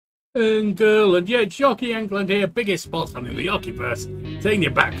And yeah, it's Yorkie Eng-err-land here, biggest sports fan in the Yorkieverse, taking you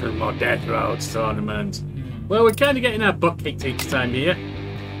back from more Death Roads tournament. Well, we're kind of getting our butt kicked each time here.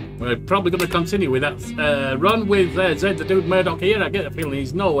 We're probably going to continue with that run with Zed the Dude Murdoch here. I get the feeling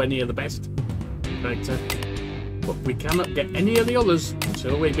he's nowhere near the best character. But we cannot get any of the others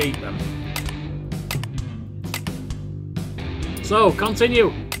until we beat them. So,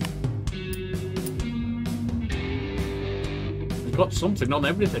 continue. We've got something on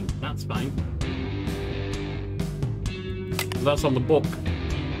everything. That's fine. That's on the book.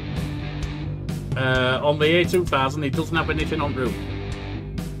 On the A2000, he doesn't have anything en route.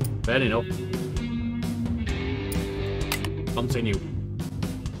 Fair enough. Continue.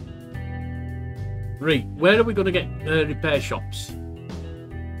 Right, where are we going to get repair shops?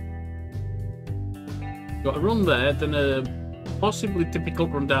 Got a run there, then a possibly difficult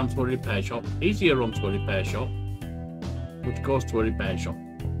run down to a repair shop. Easier run to a repair shop, which goes to a repair shop.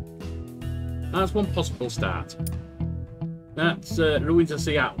 That's one possible start. That's Ruins of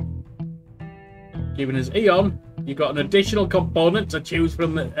Seattle. Giving us Eon, you've got an additional component to choose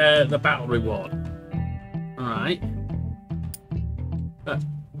from the battle reward. Alright.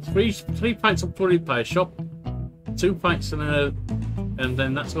 Three fights up to a repair shop, 2 fights and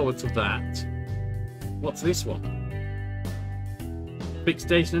then that's over to that. What's this one? Fix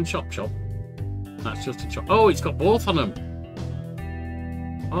station and shop. That's just a shop. Oh, it's got both on them.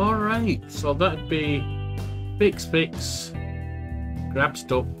 Alright, so that'd be fix, grab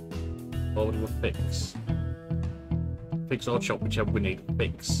stuff, over to a fix. Fix or chop, whichever we need.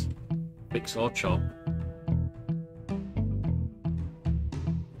 Fix or chop.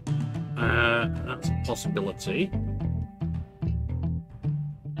 That's a possibility.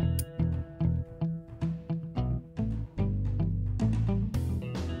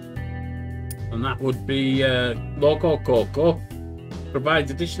 And that would be Loco Coco. Provides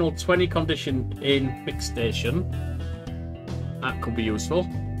additional 20 condition in fix station. That could be useful.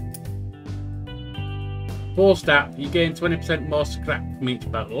 4 stat, you gain 20% more scrap from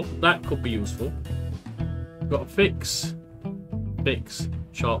each battle. That could be useful. Got a fix,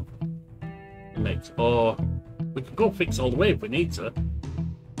 chop, mix. Or we could go fix all the way if we need to.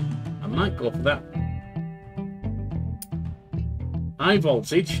 I might go for that. High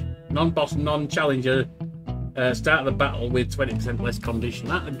voltage, non-boss, non-challenger. Start the battle with 20% less condition.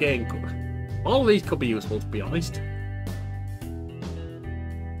 That again, all of these could be useful, to be honest.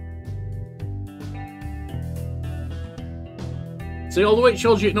 See, although it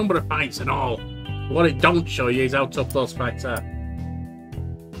shows you a number of fights and all, what it don't show you is how tough those fights are.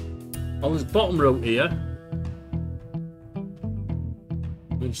 On this bottom route here,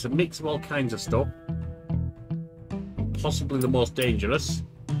 which is a mix of all kinds of stuff, possibly the most dangerous.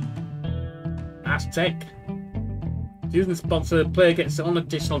 Aztec. Using the sponsor, the player gets on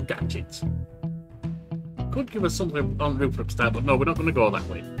additional gadgets. Could give us something on route for a start, but no, we're not going to go that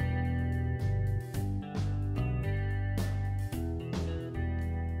way.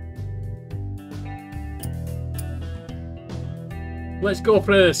 Let's go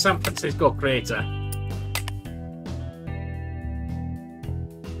for a San Francisco crater.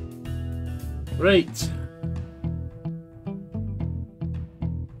 Right.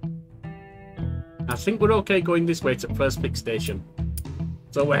 I think we're okay going this way to first fix station.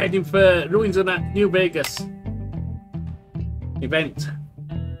 So we're heading for Ruins of New Vegas event.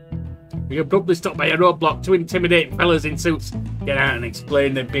 We abruptly stopped by a roadblock. 2 intimidating fellas in suits get out and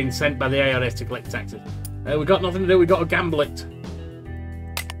explain they've been sent by the IRS to collect taxes. We got nothing to do, we got to gamble it.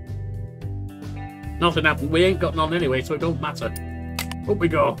 Nothing happened, we ain't got none anyway, so it don't matter. Up we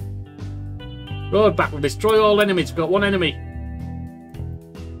go. Road battle, destroy all enemies. We've got one enemy.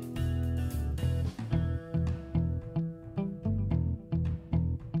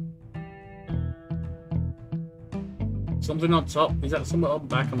 Something on top. Is that something on the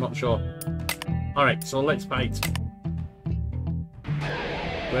back? I'm not sure. Alright, so let's fight.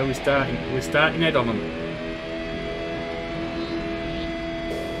 Where are we starting? We're starting head on them.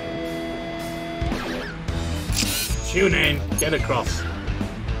 Tune in. Get across.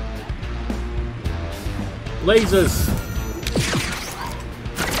 Lasers.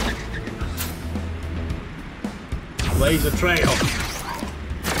 Laser trail.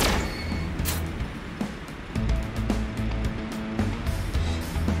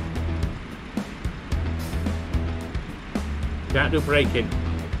 Can't do braking.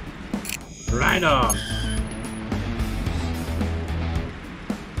 Right on.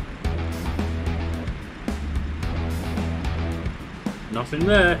 Nothing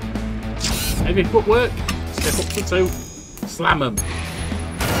there. Heavy footwork. Step up to 2. Slam them.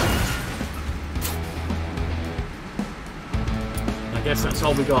 Yes, that's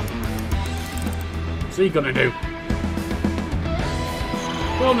all we got. What's he gonna do?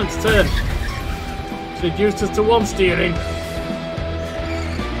 Opponent's turn. It's reduced us to 1 steering.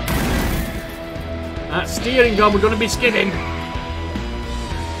 That steering gun, we're gonna be skidding.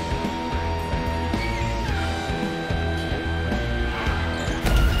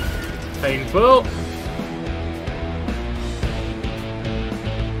 Painful.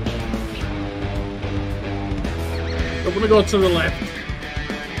 We're gonna go to the left.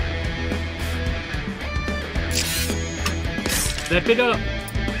 Step it up.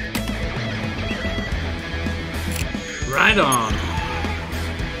 Right on.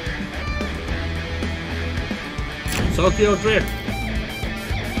 Tokyo Drift.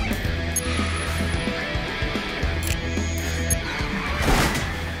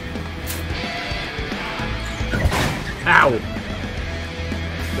 Ow!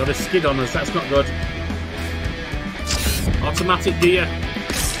 Got a skid on us, that's not good. Automatic gear.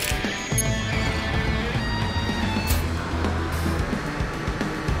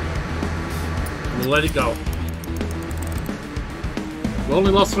 We'll let it go. We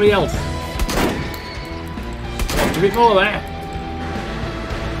only lost 3 health. A bit more there.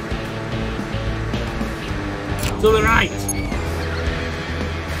 To the right.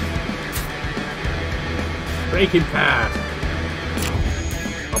 Braking pad.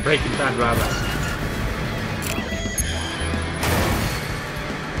 Or braking pad rather.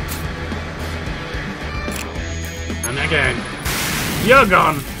 And again. You're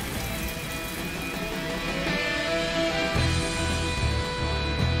gone.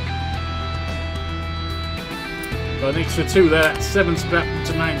 Got an extra 2 there. That's 7 scrap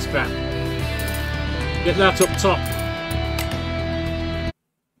to 9 scrap. Get that up top.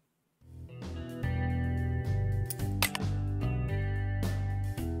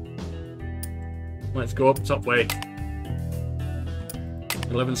 Let's go up top way.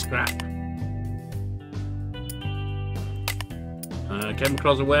 11 scrap. Came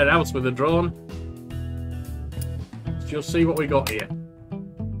across a warehouse with a drone. Let's just see what we got here.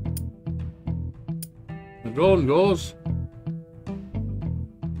 The drone goes.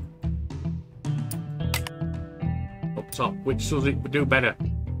 Up top, which does it do better?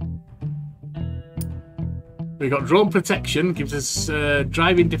 We got drone protection, gives us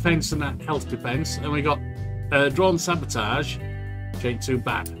driving defense and health defense, and we got drone sabotage, which ain't too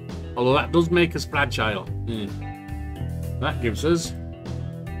bad. Although that does make us fragile. That gives us,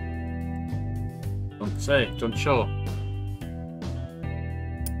 don't show.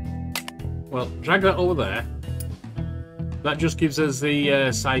 Well, drag that over there. That just gives us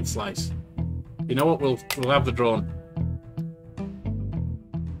the side slice. You know what? We'll have the drone.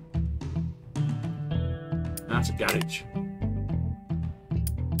 That's a garage.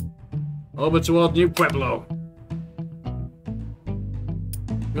 Over toward New Pueblo.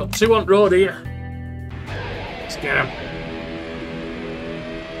 We've got 2 on road here. Let's get them.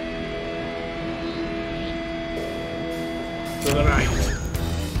 To the right.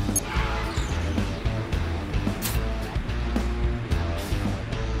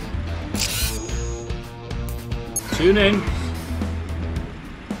 Tune in.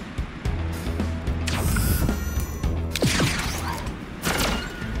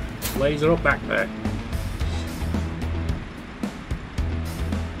 Laser up back there.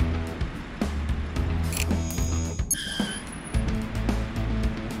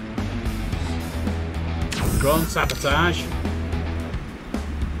 Drone sabotage.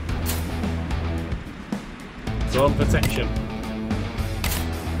 Drone protection.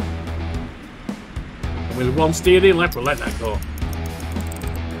 And with 1 steering left, we'll let that go.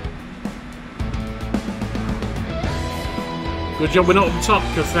 Good job we're not up top,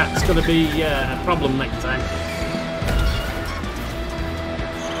 because that's going to be a problem next time.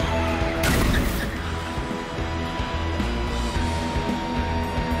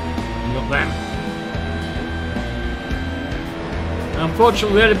 Got them.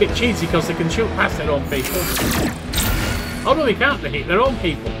 Unfortunately, they're a bit cheesy because they can shoot past their own people. Oh no, they can't. They hit their own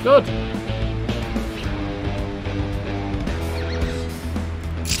people. Good.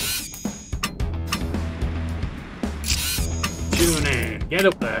 Tune in. Get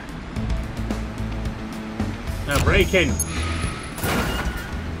up there. Now break in.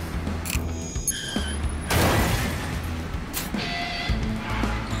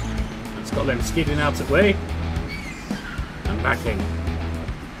 That's got them skidding out of the way. And back in.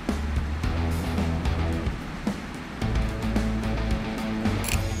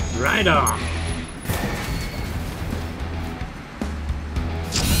 Right on.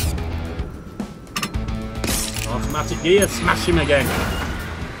 Automatic gear, smash him again.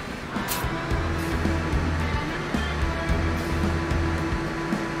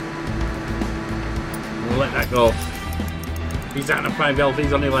 let that go. He's down to 5 health,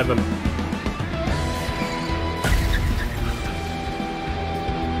 he's on 11.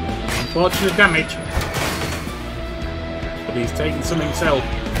 Unfortunate damage. But he's taking some himself.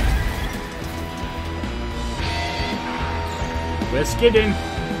 We're skidding.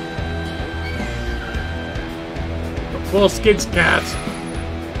 Got 4 skids cars.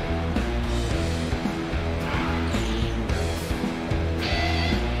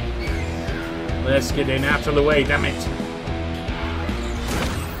 They're skidding out of the way, damn it.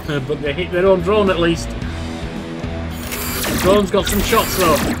 But they hit their own drone at least. The drone's got some shots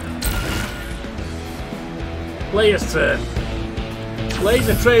though. Player's turn.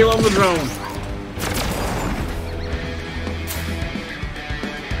 Laser trail on the drone.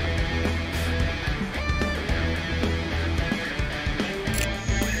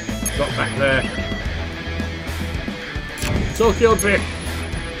 Got back there. Tokyo Drift.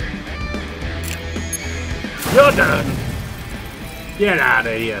 You're done. Get out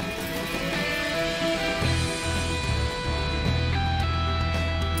of here.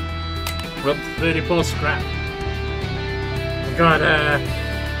 We're up to 34 scrap. We've got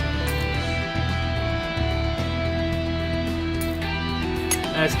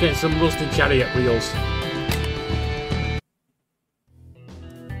let's get some rusted chariot wheels.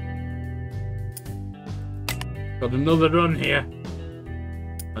 Got another run here.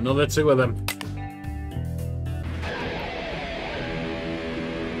 Another 2 of them.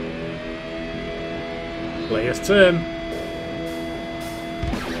 Player's turn.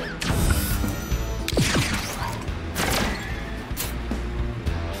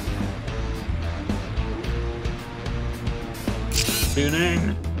 Tune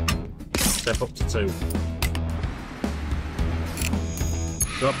in. Step up to 2.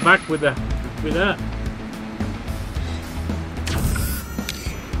 Drop back with that.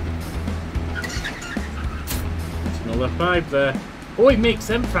 Another 5 there. Oh, it makes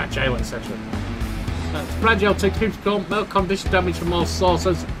them fragile, etc. Fragile takes 50% more condition damage from all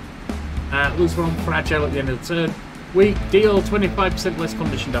sources. Lose one fragile at the end of the turn. Weak, deal 25% less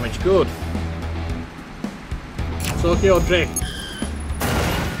condition damage. Good. Tokyo Drift.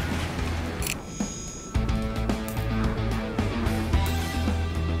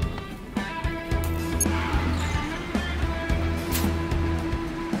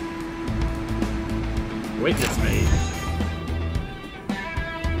 Witness me.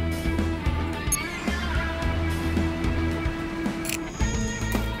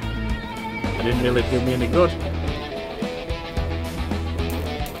 It didn't really do me any good.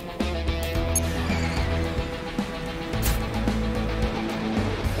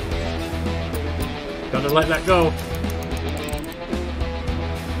 Gotta let that go.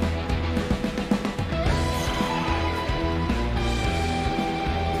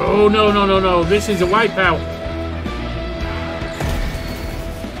 Oh no, this is a wipeout.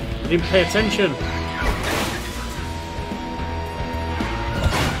 I didn't pay attention.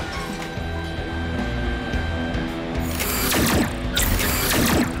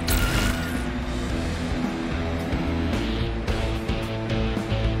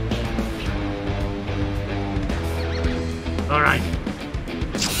 All right.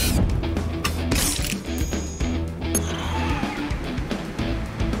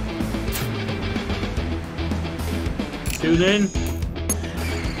 Tune in.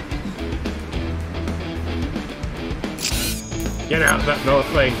 Get out of that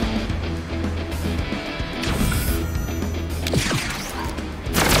north lane.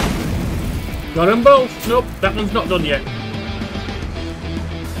 Got them both. Nope, that one's not done yet.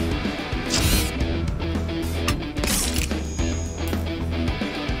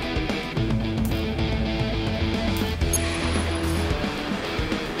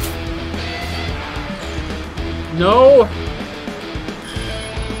 No!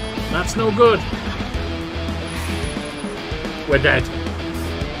 That's no good. We're dead.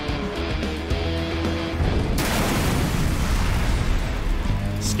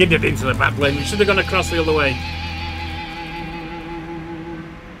 Skidded into the bad lane. We should have gone across the other way.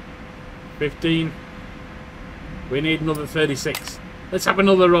 15. We need another 36. Let's have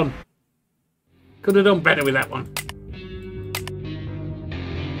another run. Could have done better with that one.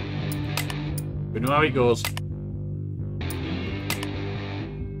 We know how it goes.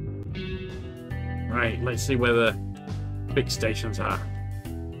 Right, let's see where the big stations are.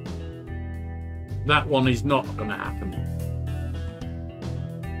 That one is not going to happen.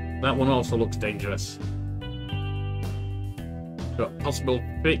 That one also looks dangerous. Got possible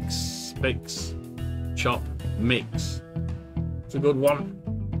fix, chop, mix. It's a good one.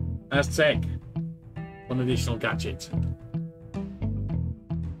 Aztec. One additional gadget.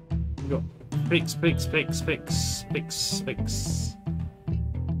 We've got fix, fix, fix, fix, fix, fix.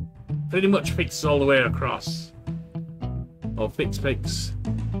 Pretty much fixes all the way across. Or fix, fix.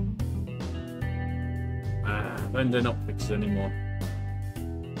 Then they're not fixed anymore.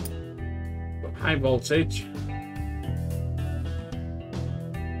 Got high voltage.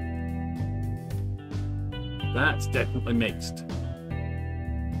 That's definitely mixed.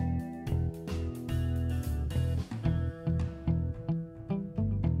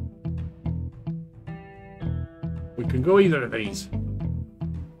 We can go either of these.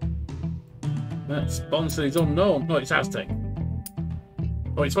 That sponsor is unknown. No, it's Aztec.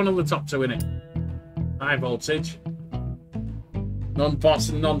 Oh, it's one of the top two in it. High voltage. Non-boss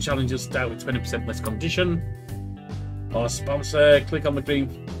and non-challengers start with 20% less condition. Or sponsor, click on the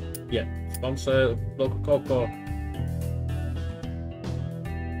green. Yeah, sponsor, local Coco.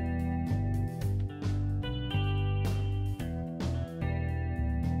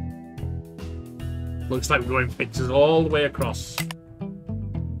 Looks like we're going fixes all the way across.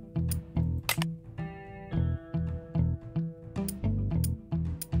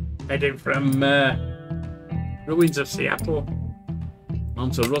 Heading from ruins of Seattle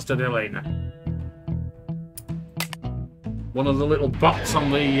onto Rusted Elena. One of the little bots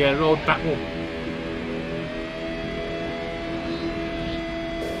on the road battle.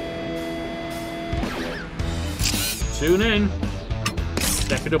 Tune in.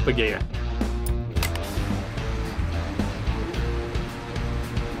 Step it up a gear.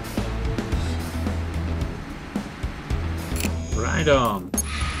 Right on.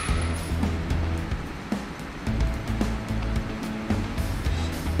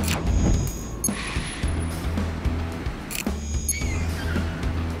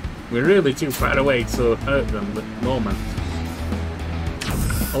 We're really too far away to hurt them at the moment.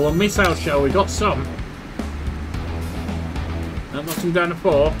 Oh, a missile shell, we got some. That knocks them down to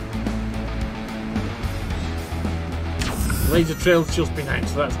 4. Laser trail's just behind,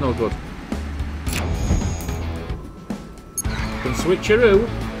 so that's no good. Can switcheroo.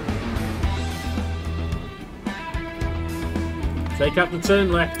 Take out the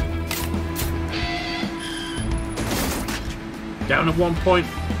turn left. Down at 1 point.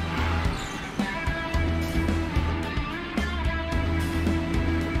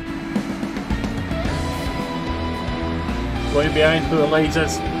 Going behind for the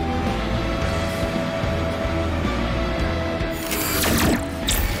lasers.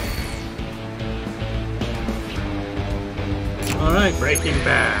 Alright, Breaking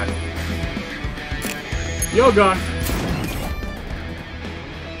Bad. You're gone.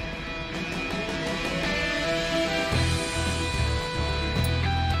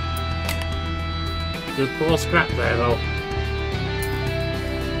 Good poor scrap there though.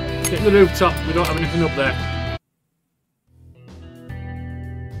 Hit the rooftop, we don't have anything up there.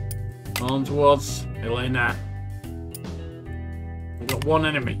 On towards Elena. We've got one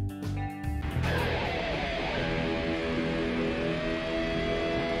enemy.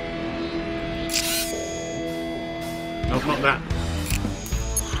 Nope, not that.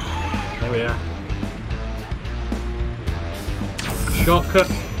 There we are. Shortcut.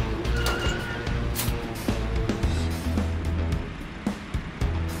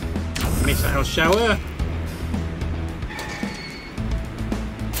 Missile shower.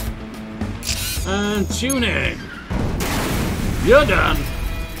 And tune in. You're done.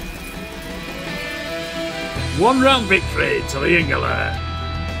 1 round victory to the Eng-err-land.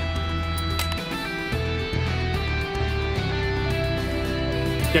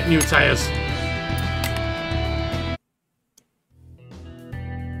 Get new tyres.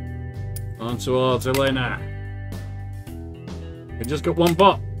 On towards Elena. We just got 1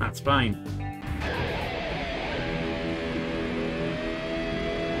 bot. That's fine.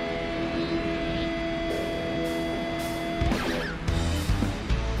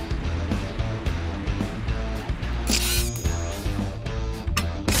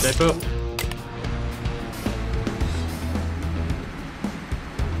 Step up.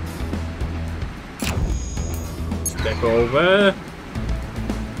 Step over.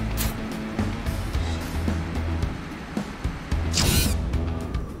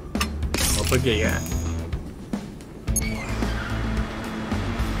 Up a gear.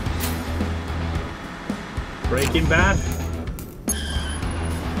 Breaking Bad.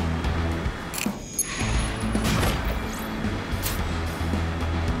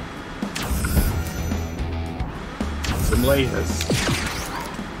 Some lasers.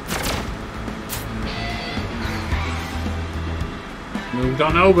 Moved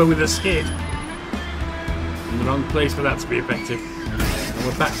on over with a skid. In the wrong place for that to be effective. And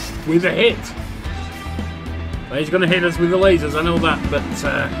we're back with a hit. Well, he's going to hit us with the lasers, I know that, but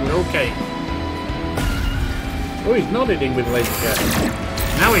we're okay. Oh, he's not hitting with laser gas.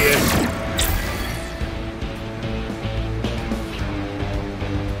 Now he is.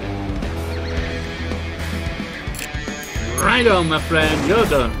 Right on, my friend. You're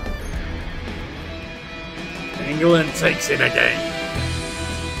done. England takes it again.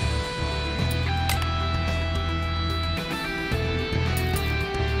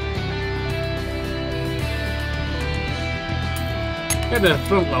 Get a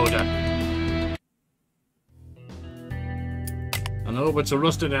front loader. And over to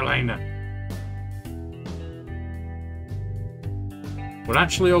Rusted Elena. We're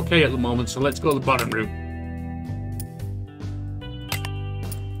actually okay at the moment, so let's go the bottom route.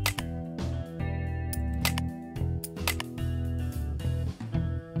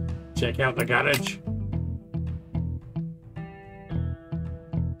 Check out the garage.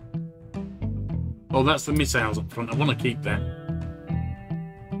 Oh, that's the missiles up front. I want to keep them.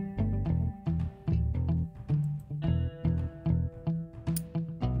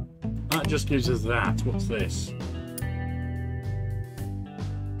 That just gives us that. What's this?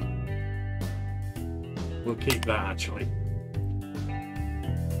 We'll keep that, actually.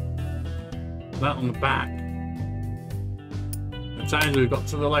 That on the back. Tyres we've got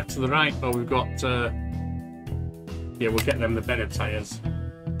to the left, to the right, but we've got yeah, we'll get them the better tyres.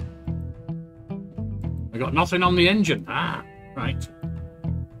 We've got nothing on the engine. Ah, right.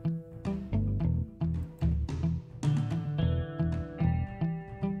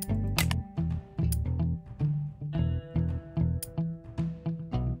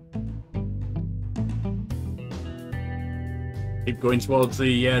 Keep going towards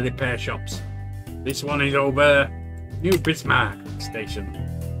the repair shops. This one is over New Bismarck Station.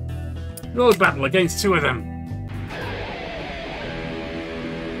 Road battle against two of them.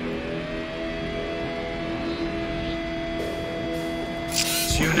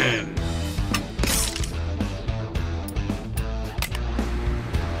 Tune in.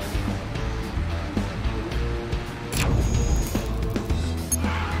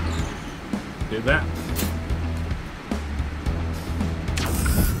 Do that.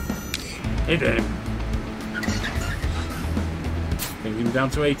 Hit him. Bring him down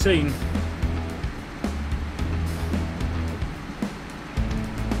to 18.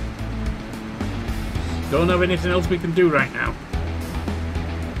 Don't have anything else we can do right now.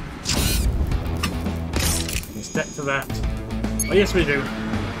 Step to that. Oh yes we do.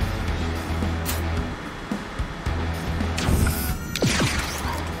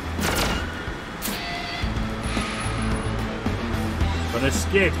 Got a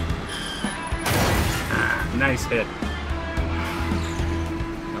skid. Ah, nice hit.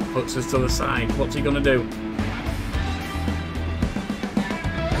 That puts us to the side. What's he gonna do?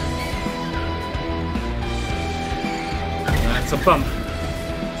 That's a bump.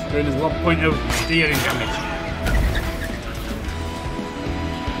 It's doing his 1 point of steering damage.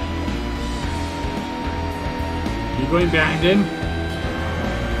 You going behind him?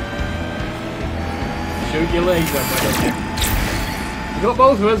 Shoot your laser, why don't you? You got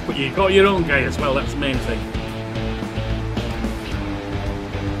both of us, but you got your own guy as well, that's the main thing.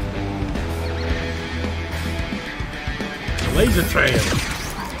 Laser trail.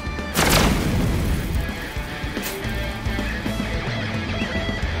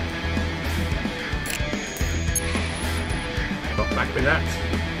 Got back with that.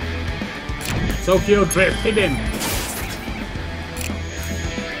 Tokyo Drift, hit him.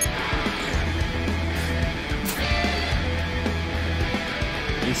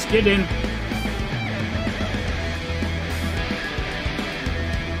 He's skidding.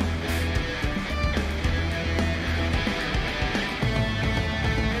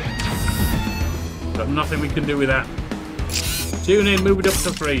 Got nothing we can do with that. Tune in, move it up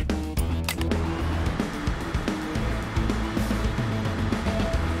to 3.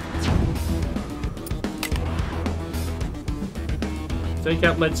 Take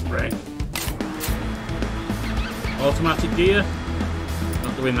out lead spray. Automatic gear.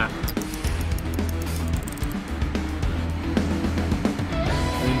 Not doing that.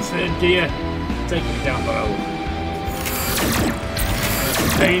 Insert gear. Take it down below.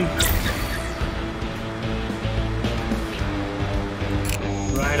 Pain.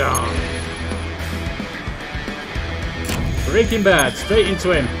 Right on. Breaking Bad. Straight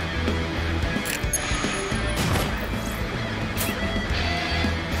into him.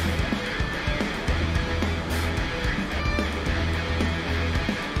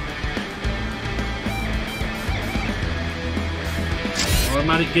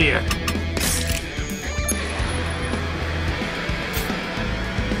 Automatic gear.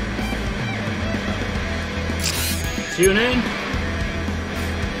 Tune in.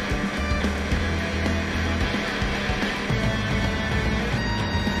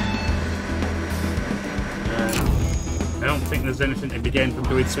 think there's anything to be gained from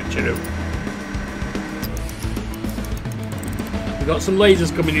doing switcheroo. We've got some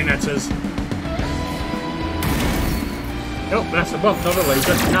lasers coming in at us. Oh, that's a bomb, not a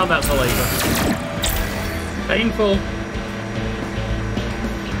laser. Now that's a laser. Painful.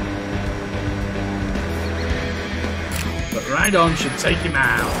 But right on should take him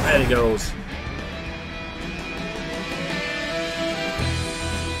out. There he goes.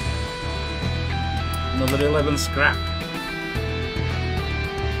 Another 11 scrap.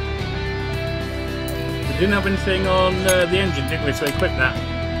 We didn't have anything on the engine, did we? So equip that.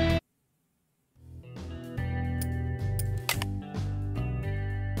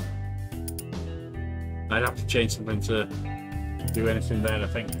 I'd have to change something to do anything there, I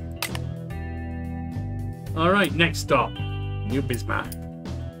think. Alright, next stop. New Bismarck.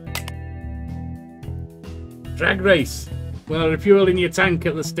 Drag race. While refueling your tank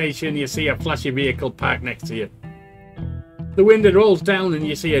at the station, you see a flashy vehicle parked next to you. The window rolls down and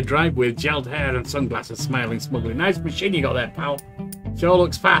you see a drive with gelled hair and sunglasses smiling smugly. Nice machine you got there, pal. Sure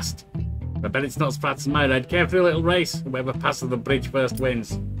looks fast. I bet it's not as fast as my ride. Care for a little race? Whoever passes the bridge first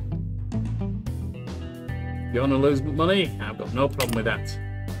wins. You want to lose money? I've got no problem with that.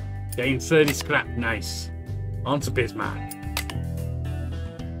 Gain 30 scrap. Nice. On to Bismarck.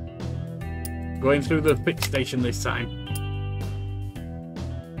 Going through the pit station this time.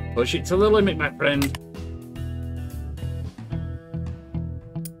 Push it to the limit, my friend.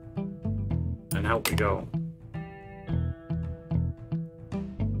 And out we go.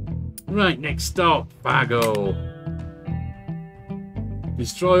 Right, next stop, Fargo.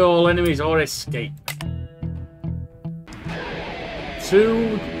 Destroy all enemies or escape.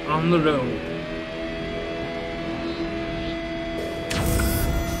 2 on the road.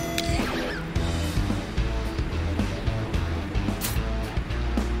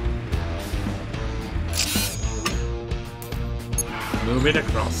 Move it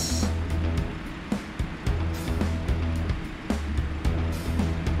across.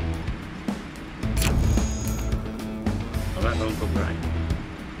 Oh, that don't look right.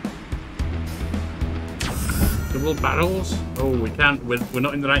 Double barrels? Oh, we can't. We're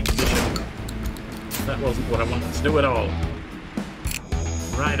not in the right position. That wasn't what I wanted to do at all.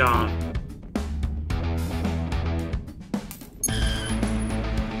 Right on.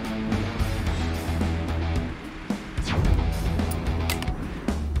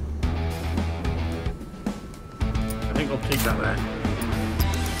 I'll keep that there.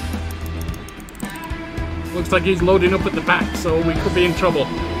 Looks like he's loading up at the back, so we could be in trouble.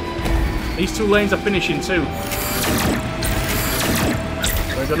 These 2 lanes are finishing too.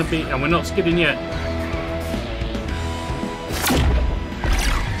 We're gonna be, and we're not skidding yet.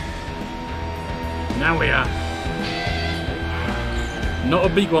 Now we are. Not a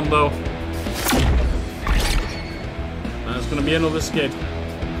big one though. That's gonna be another skid.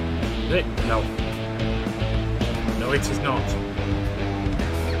 Is it? No. No, it is not.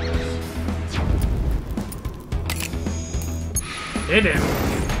 Hit him.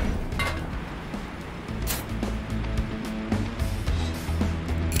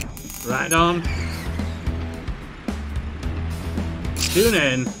 Right on. Tune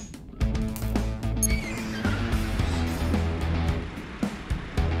in.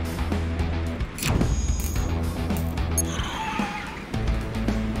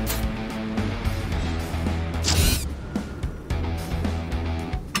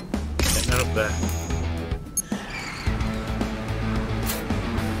 There.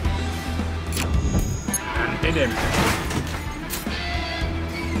 And hit him.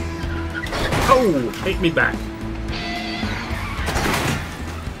 Oh, hit me back.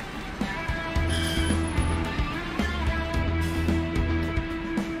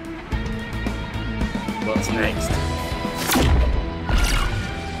 What's next?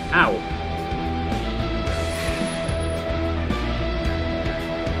 Ow.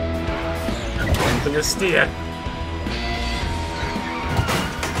 To the steer.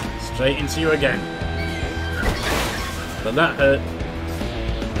 Straight into you again. But that hurt.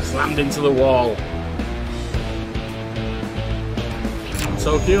 Slammed into the wall.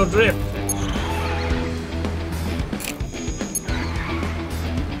 Tokyo Drift.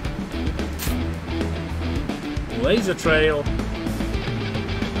 Laser trail.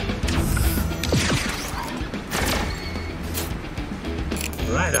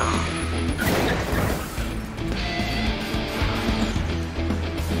 Right on.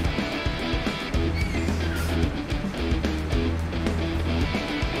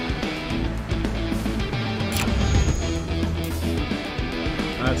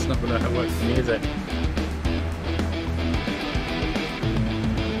 That's not going to work for me, is it?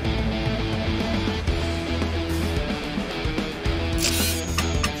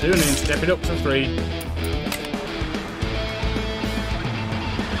 Tune in, step it up to 3.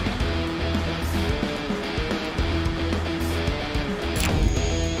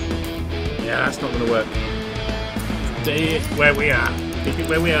 Yeah, that's not going to work. Stay where we are. Keep it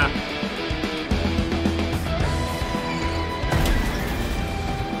where we are.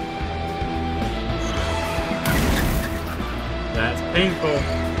 That's painful.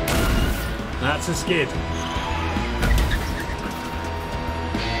 That's a skid.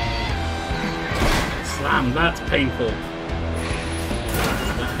 Slam, that's painful.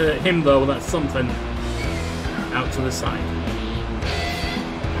 That hurt him though, that's something. Out to the side.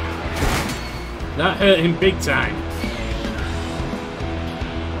 That hurt him big time.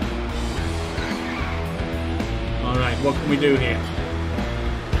 Alright, what can we do here?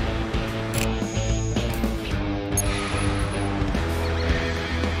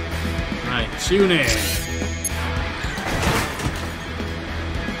 Right, tune in.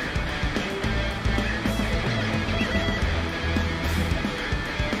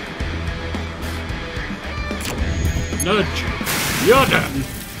 Nudge. You're done.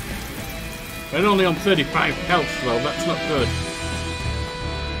 We're only on 35 health though, that's not good.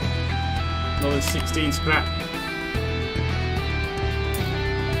 Another 16 scrap.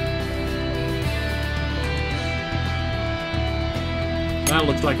 That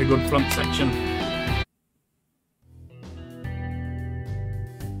looks like a good front section.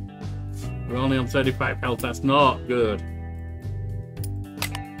 We're only on 35 health, that's not good.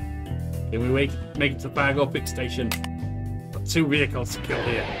 Can we make it to Fargo Pick Station? Got 2 vehicles to kill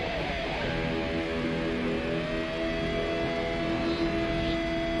here.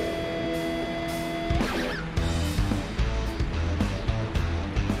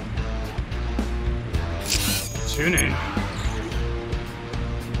 Tune in.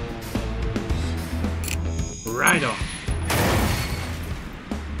 Right on.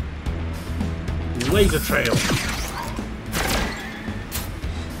 Laser trail.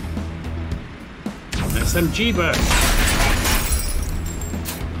 SMG burst.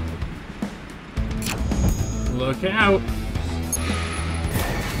 Look out.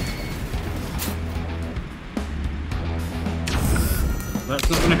 That's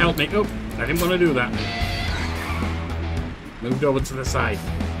not going to help me. Oh, I didn't want to do that. Moved over to the side.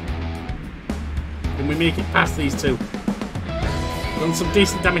 Can we make it past these two? Done some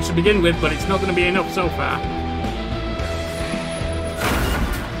decent damage to begin with, but it's not going to be enough so far.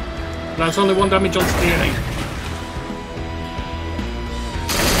 That's only 1 damage on steering.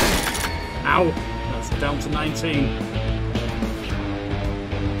 Ow! That's down to 19.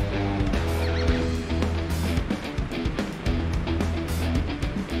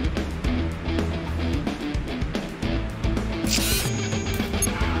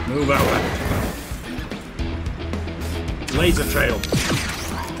 Move over. Laser trail.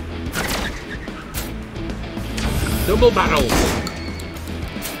 Double barrels.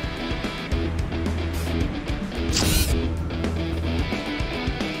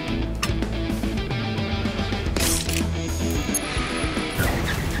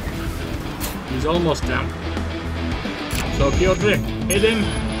 He's almost down. Tokyo Drift. Hit him.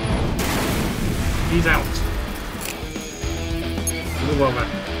 He's out. Move over.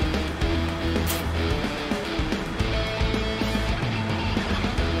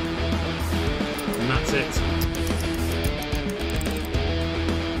 It.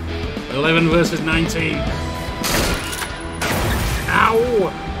 11 versus 19.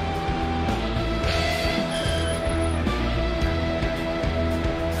 Ow!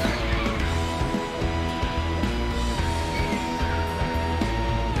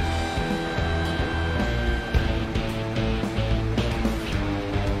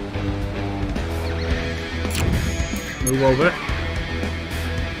 Move over.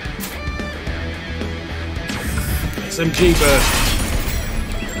 SMG burst.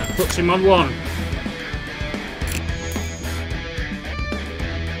 That puts him on 1.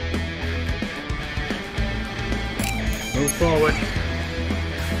 Move forward.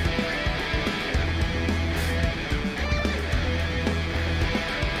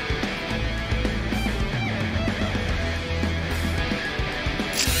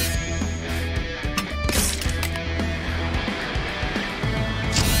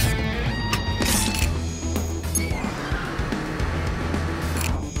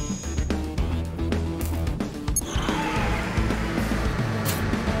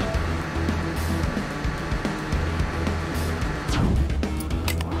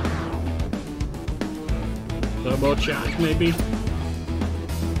 Turbo charge, maybe.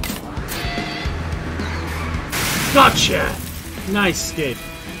 Gotcha! Nice skid.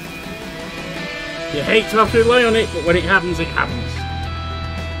 You hate to have to rely on it, but when it happens, it happens.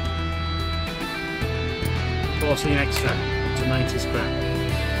 14 extra to 90 scrap.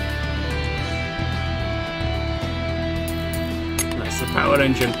 That's the power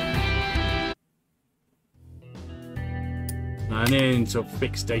engine. And into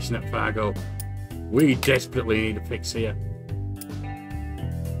fix station at Fargo. We desperately need a fix here.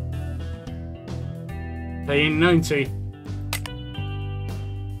 Paying 90.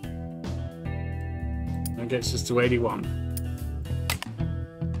 That gets us to 81.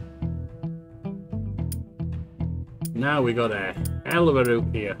 Now we got a hell of a route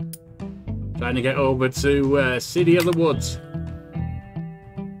here. Trying to get over to City of the Woods.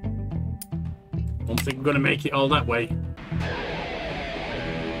 Don't think we're going to make it all that way.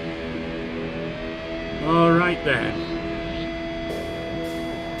 Alright then.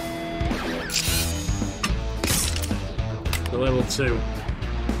 To level 2.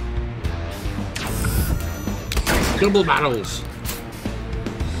 Double barrels.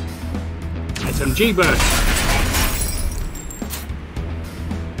 SMG burst.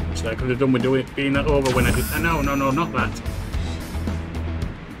 So I could have done with being that over when I did. No, not that.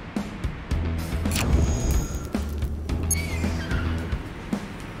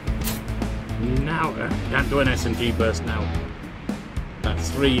 Now, can't do an SMG burst now. That's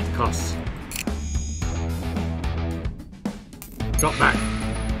 3 it costs. Drop back.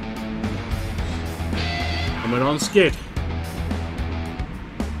 And we're on skid.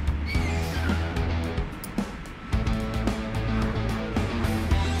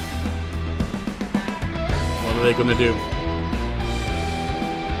 What are they going to do?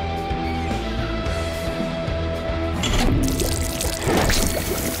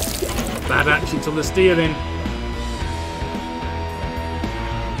 Bad action to the steering.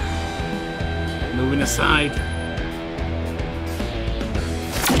 Moving aside.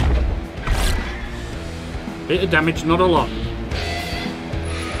 Bit of damage, not a lot.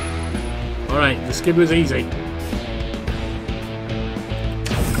 Alright, the skid was easy.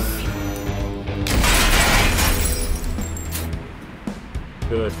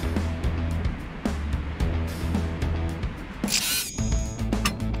 Good.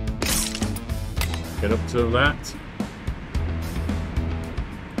 Get up to that.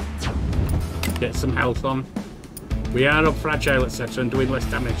 Get some health on. We are up fragile, etc., and doing less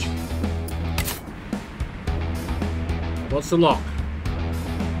damage. What's the lock?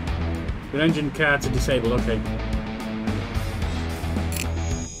 The engine car to disable, okay.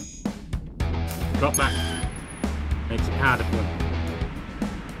 Drop back. Makes it harder for them.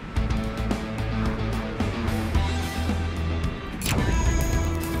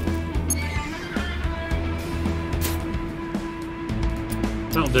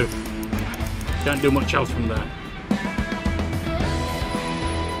 That'll do. Can't do much else from there.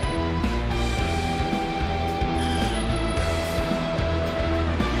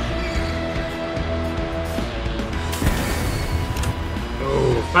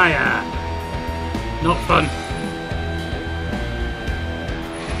 Oh, fire! Not fun.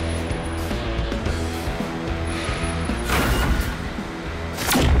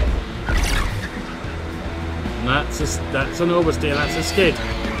 That's an oversteer, that's a skid.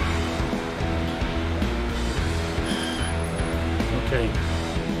 Okay.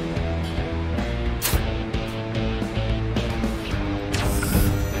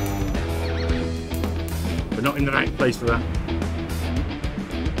 We're not in the right place for that.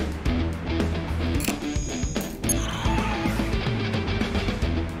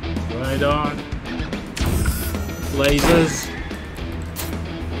 Right on. Lasers.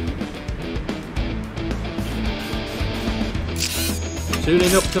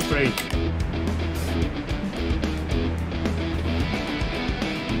 Tuning up to 3.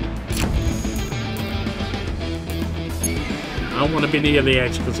 I don't want to be near the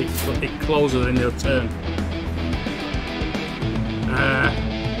edge because it closes and it'll turn.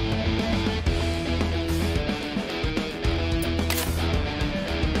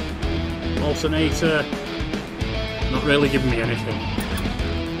 Alternator, not really giving me anything.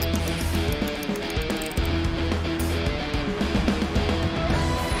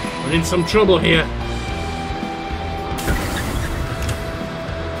 We're in some trouble here.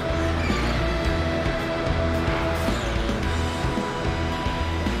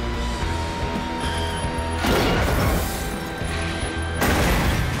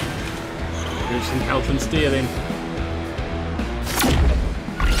 Do some health and steering.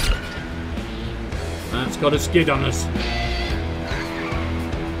 That's got a skid on us.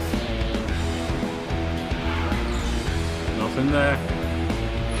 Nothing there.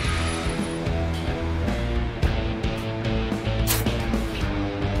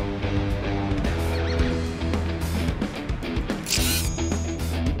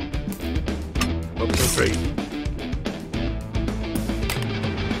 Up to 3.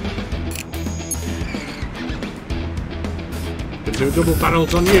 do double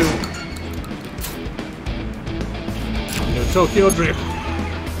barrels on you. Do Tokyo Drift.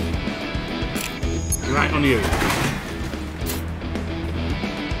 Right on you.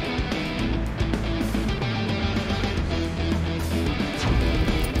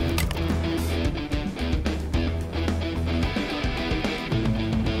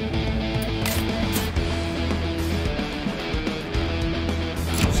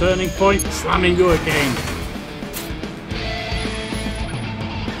 Turning point, slamming you again.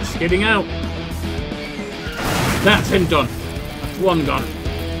 Skidding out. That's him done. That's one gone.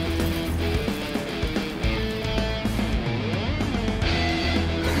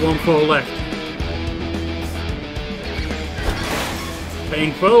 One full left.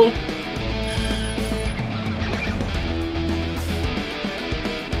 Painful.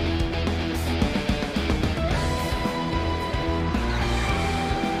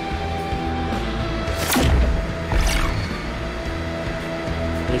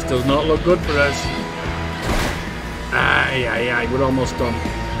 This does not look good for us. Aye, aye, aye, we're almost done.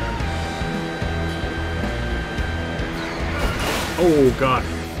 Oh god,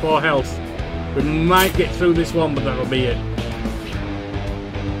 4 health. We might get through this one, but that'll be it.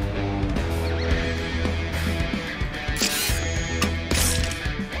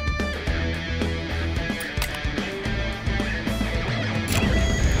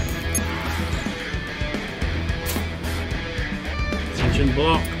 Tension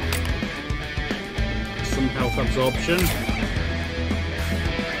block. Some health absorption.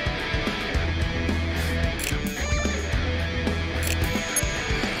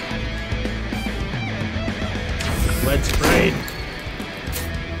 Lead spray.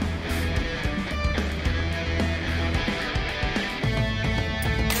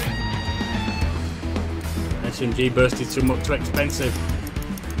 SMG burst is too much too expensive.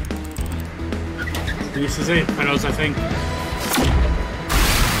 This is it for us, I think.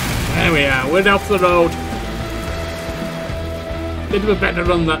 There we are, we're off the road. Bit of a better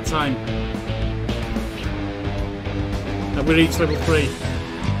run that time. And we reached level 3.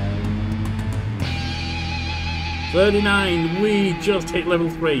 39, we just hit level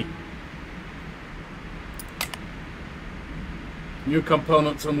 3. New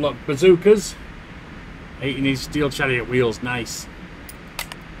components unlock bazookas. 18-inch steel chariot wheels, nice.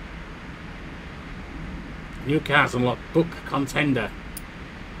 New cars unlock book contender.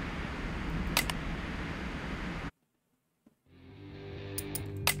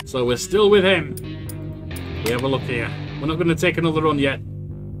 So we're still with him. We have a look here. We're not going to take another run yet.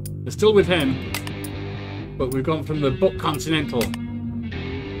 We're still with him. But we've gone from the Buck Continental to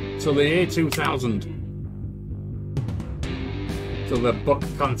the A2000 to the Buck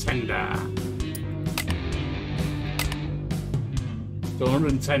Contender. So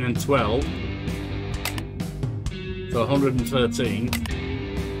 110 and 12. So 113.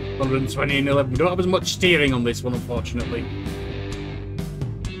 120 and 11. We don't have as much steering on this one, unfortunately.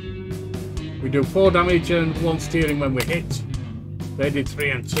 We do 4 damage and 1 steering when we hit. They did 3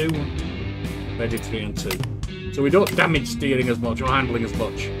 and 2. They did 3 and 2. So we don't damage steering as much or handling as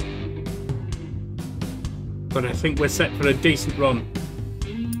much. But I think we're set for a decent run.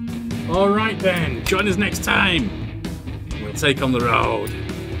 Alright then, join us next time. We'll take on the road.